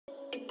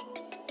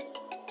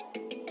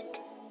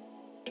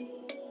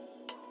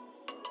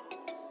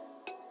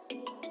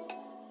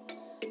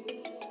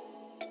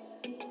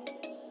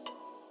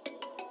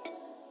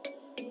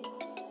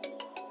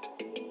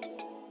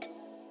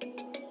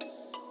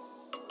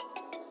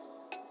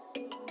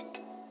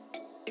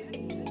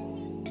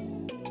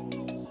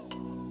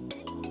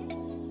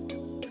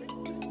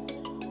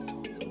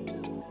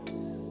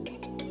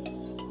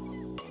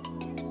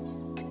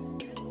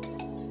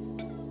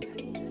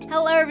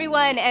Hello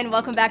everyone and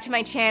welcome back to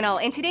my channel.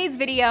 In today's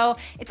video,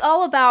 it's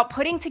all about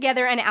putting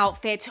together an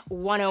outfit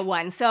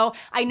 101. So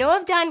I know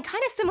I've done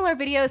kind of similar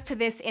videos to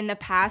this in the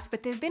past,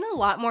 but they've been a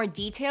lot more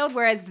detailed,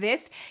 whereas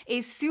this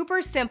is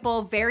super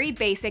simple, very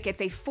basic. It's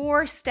a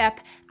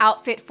 4-step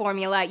outfit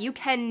formula. You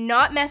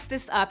cannot mess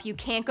this up. You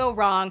can't go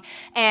wrong.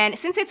 And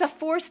since it's a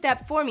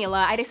 4-step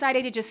formula, I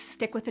decided to just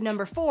stick with the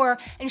number 4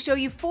 and show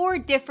you 4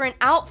 different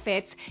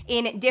outfits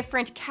in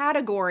different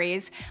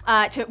categories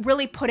to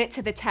really put it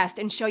to the test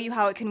and show you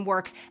how it can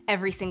work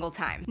every single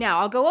time. Now,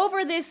 I'll go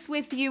over this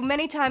with you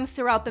many times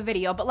throughout the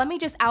video, but let me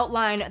just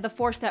outline the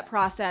 4-step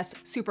process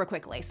super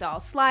quickly. So I'll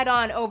slide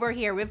on over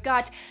here. We've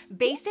got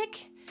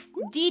basic,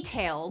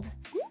 detailed,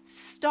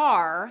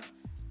 star,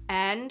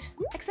 and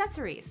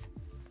accessories.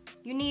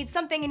 You need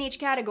something in each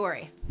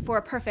category for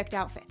a perfect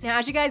outfit. Now,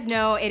 as you guys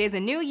know, it is a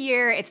new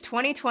year, it's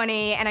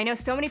 2020, and I know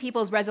so many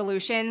people's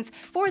resolutions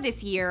for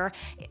this year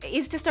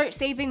is to start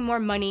saving more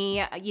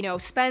money, you know,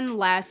 spend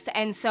less,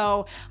 and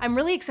so I'm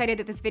really excited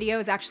that this video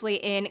is actually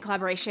in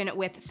collaboration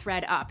with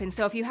ThredUp. And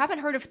so if you haven't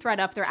heard of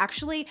ThredUp, they're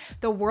actually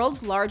the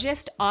world's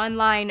largest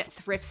online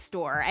thrift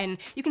store, and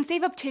you can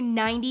save up to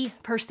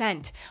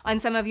 90% on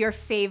some of your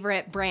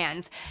favorite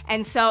brands.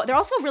 And so they're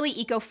also really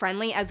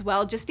eco-friendly as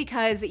well, just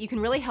because you can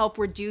really help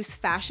reduce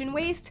fashion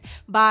waste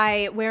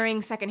by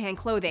wearing secondhand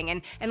clothing.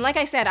 And like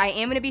I said, I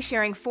am gonna be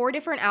sharing 4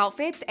 different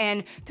outfits,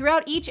 and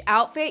throughout each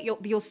outfit,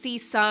 you'll see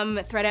some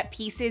ThredUp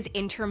pieces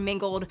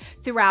intermingled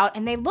throughout,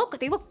 and they look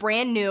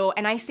brand new,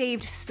 and I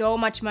saved so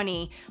much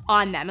money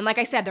on them. And like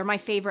I said, they're my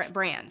favorite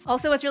brands.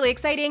 Also, what's really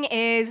exciting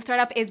is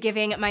ThredUp is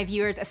giving my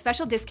viewers a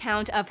special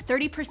discount of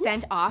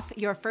 30% off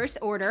your first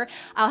order.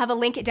 I'll have a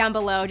link down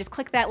below. Just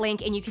click that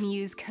link and you can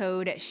use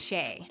code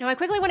Shea. Now, I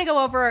quickly wanna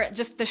go over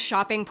just the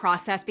shopping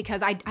process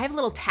because I have a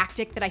little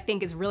tactic that I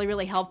think is really,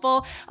 really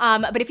helpful.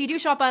 But if you do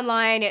shop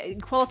online,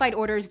 qualified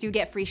orders do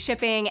get free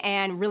shipping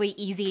and really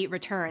easy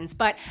returns.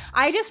 But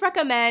I just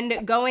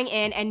recommend going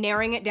in and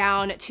narrowing it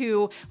down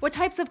to what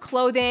types of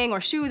clothing or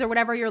shoes or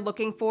whatever you're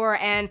looking for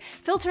and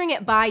filtering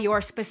it by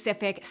your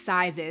specific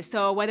sizes.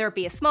 So whether it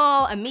be a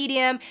small, a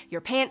medium,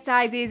 your pant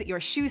sizes, your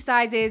shoe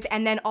sizes,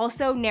 and then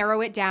also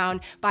narrow it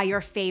down by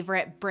your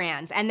favorite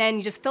brands. And then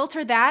you just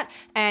filter that,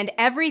 and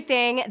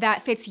everything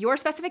that fits your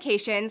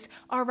specifications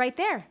are right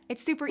there.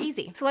 It's super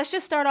easy. So let's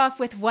just start off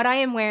with what I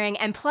am wearing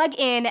and plug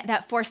in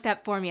that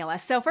 4-step formula.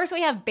 So first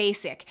we have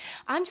basic.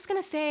 I'm just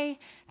gonna say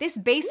this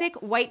basic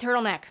white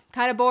turtleneck,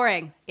 kind of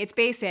boring. It's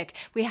basic.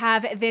 We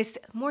have this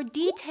more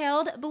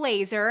detailed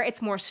blazer.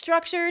 It's more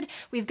structured.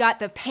 We've got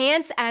the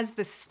pants as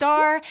the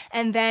star,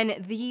 and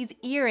then these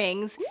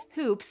earrings,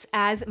 hoops,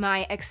 as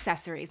my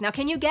accessories. Now,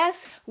 can you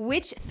guess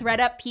which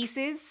ThredUp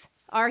pieces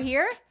are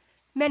here?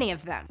 Many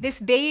of them. This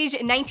beige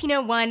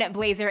 1901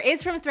 blazer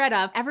is from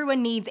ThredUp.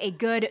 Everyone needs a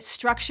good,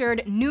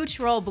 structured,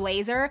 neutral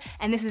blazer,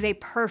 and this is a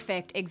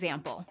perfect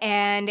example.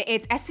 And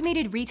its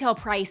estimated retail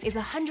price is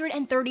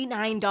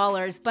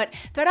 $139, but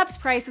ThredUp's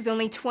price was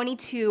only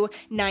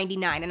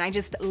 $22.99, and I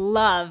just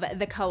love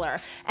the color.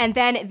 And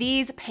then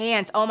these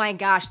pants, oh my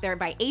gosh, they're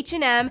by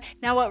H&M.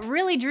 Now, what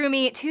really drew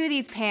me to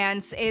these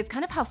pants is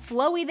kind of how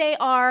flowy they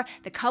are,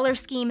 the color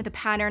scheme, the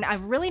pattern.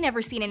 I've really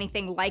never seen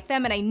anything like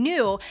them, and I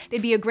knew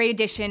they'd be a great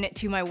addition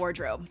to my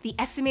wardrobe. The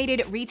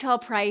estimated retail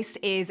price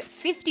is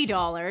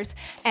 $50,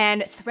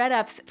 and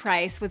ThredUp's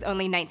price was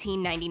only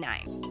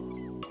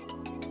 $19.99.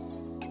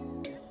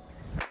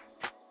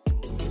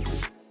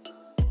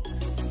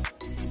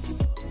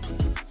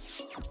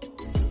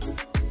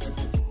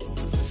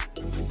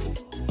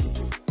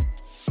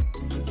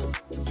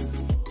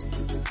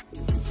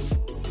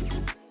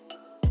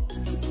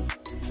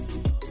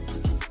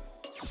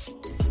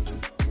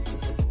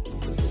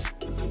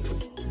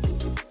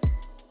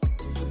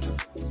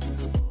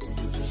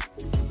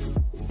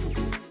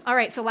 All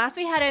right, so last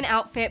we had an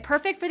outfit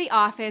perfect for the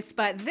office,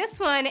 but this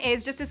one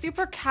is just a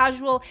super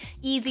casual,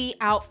 easy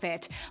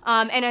outfit.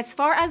 And as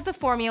far as the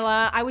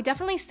formula, I would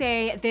definitely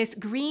say this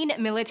green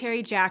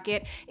military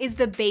jacket is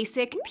the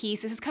basic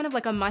piece. This is kind of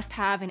like a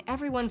must-have in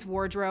everyone's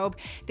wardrobe.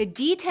 The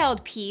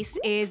detailed piece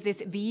is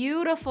this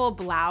beautiful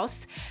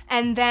blouse.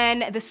 And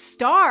then the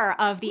star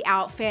of the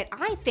outfit,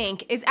 I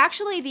think, is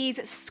actually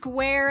these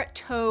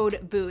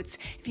square-toed boots.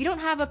 If you don't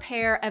have a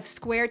pair of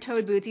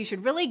square-toed boots, you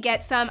should really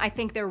get some. I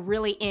think they're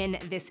really in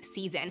this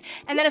season.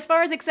 And then as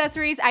far as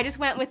accessories, I just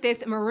went with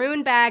this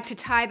maroon bag to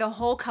tie the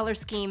whole color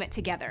scheme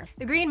together.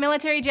 The green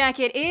military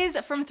jacket is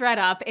from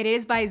ThredUp. It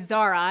is by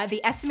Zara.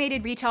 The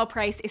estimated retail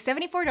price is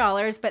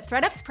 $74, but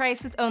ThredUp's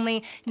price was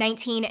only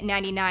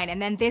 $19.99. And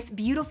then this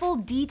beautiful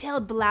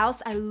detailed blouse,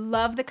 I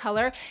love the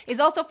color, is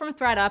also from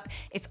ThredUp.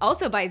 It's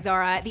also by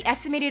Zara. The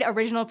estimated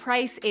original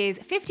price is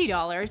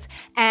 $50,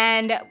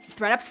 and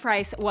ThredUp's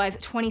price was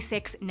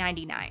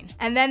 $26.99.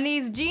 And then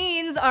these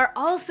jeans are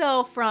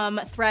also from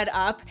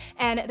ThredUp,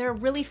 and and they're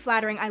really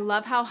flattering. I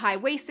love how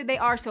high-waisted they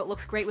are, so it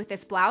looks great with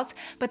this blouse.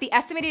 But the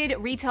estimated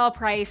retail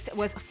price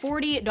was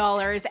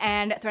 $40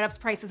 and ThredUp's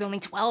price was only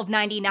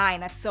 $12.99.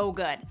 That's so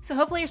good. So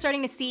hopefully you're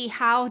starting to see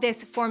how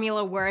this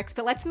formula works,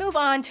 but let's move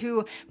on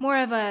to more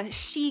of a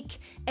chic,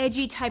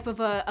 edgy type of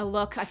a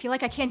look. I feel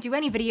like I can't do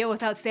any video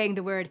without saying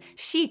the word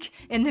chic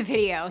in the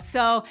video.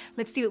 So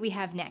let's see what we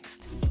have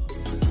next.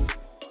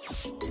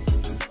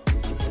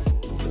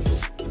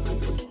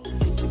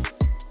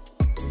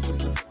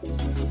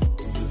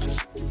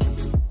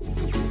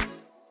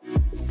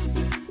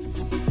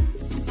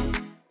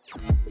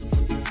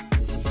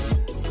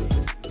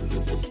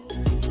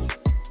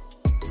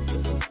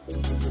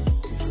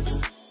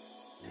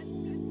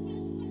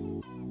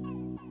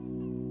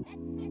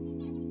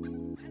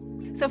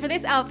 So for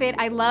this outfit,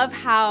 I love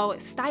how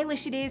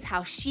stylish it is,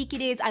 how chic it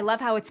is. I love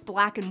how it's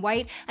black and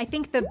white. I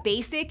think the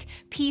basic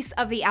piece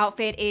of the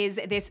outfit is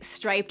this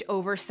striped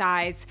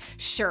oversized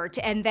shirt.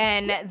 And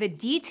then the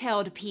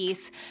detailed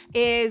piece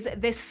is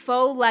this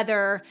faux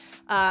leather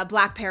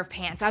black pair of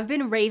pants. I've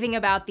been raving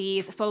about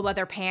these faux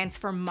leather pants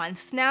for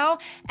months now.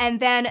 And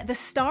then the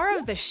star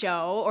of the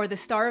show, or the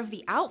star of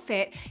the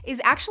outfit, is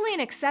actually an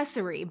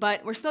accessory,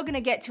 but we're still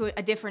gonna get to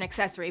a different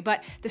accessory.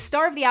 But the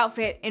star of the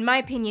outfit, in my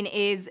opinion,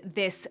 is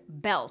this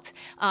belt.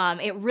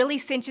 It really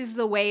cinches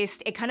the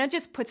waist. It kind of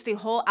just puts the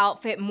whole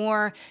outfit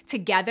more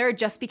together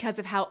just because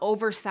of how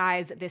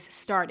oversized this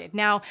started.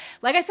 Now,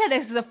 like I said,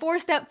 this is a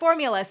 4-step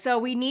formula, so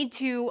we need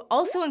to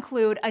also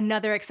include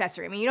another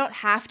accessory. I mean, you don't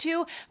have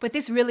to, but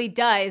this really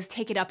does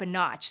take it up a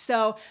notch.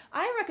 So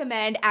I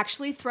recommend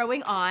actually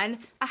throwing on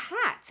a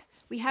hat.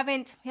 We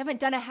haven't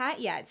done a hat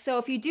yet. So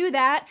if you do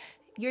that,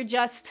 you're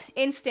just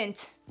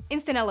instant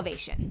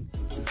elevation.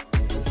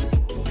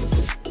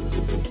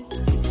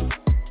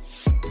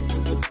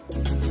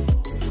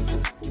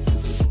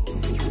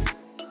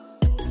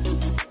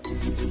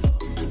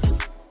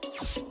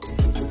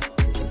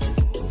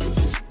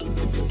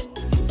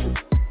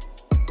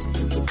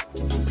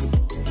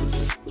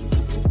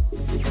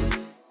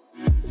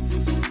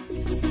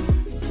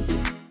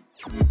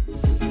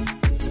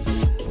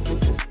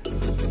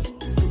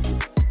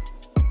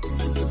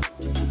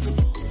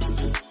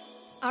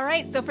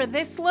 So for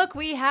this look,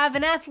 we have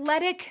an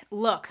athletic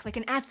look, like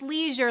an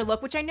athleisure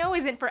look, which I know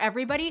isn't for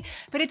everybody,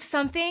 but it's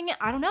something,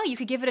 I don't know, you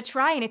could give it a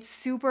try and it's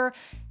super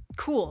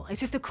cool. It's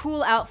just a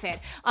cool outfit.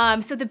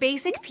 So the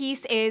basic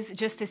piece is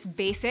just this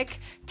basic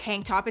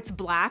tank top. It's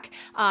black.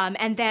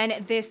 And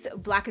then this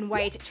black and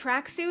white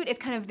tracksuit is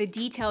kind of the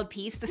detailed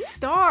piece. The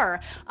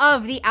star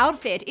of the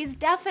outfit is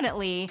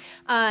definitely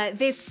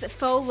this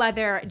faux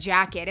leather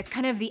jacket. It's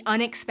kind of the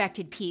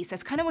unexpected piece.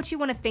 That's kind of what you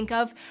want to think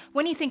of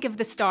when you think of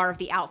the star of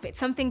the outfit.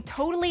 Something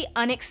totally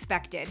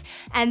unexpected.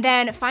 And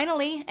then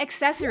finally,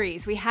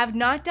 accessories. We have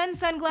not done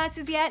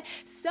sunglasses yet,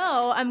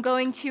 so I'm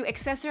going to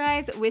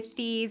accessorize with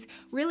these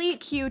really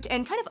cute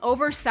and kind of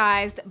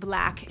oversized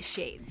black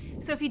shades.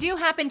 So if you do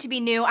happen to be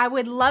new, I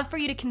would love for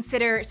you to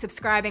consider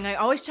subscribing. I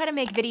always try to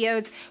make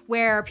videos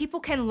where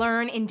people can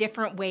learn in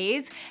different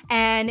ways,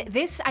 and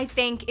this, I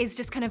think, is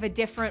just kind of a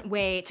different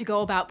way to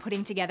go about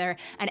putting together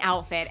an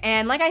outfit.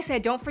 And like I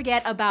said, don't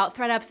forget about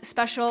ThredUp's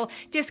special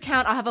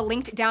discount. I'll have a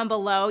link down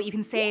below. You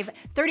can save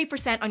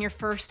 30% on your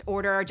first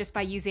order just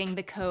by using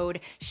the code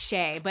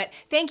Shea. But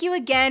thank you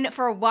again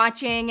for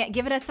watching.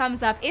 Give it a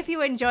thumbs up if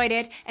you enjoyed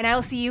it, and I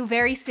will see you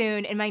very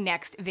soon in my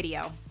next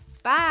video.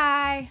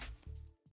 Bye!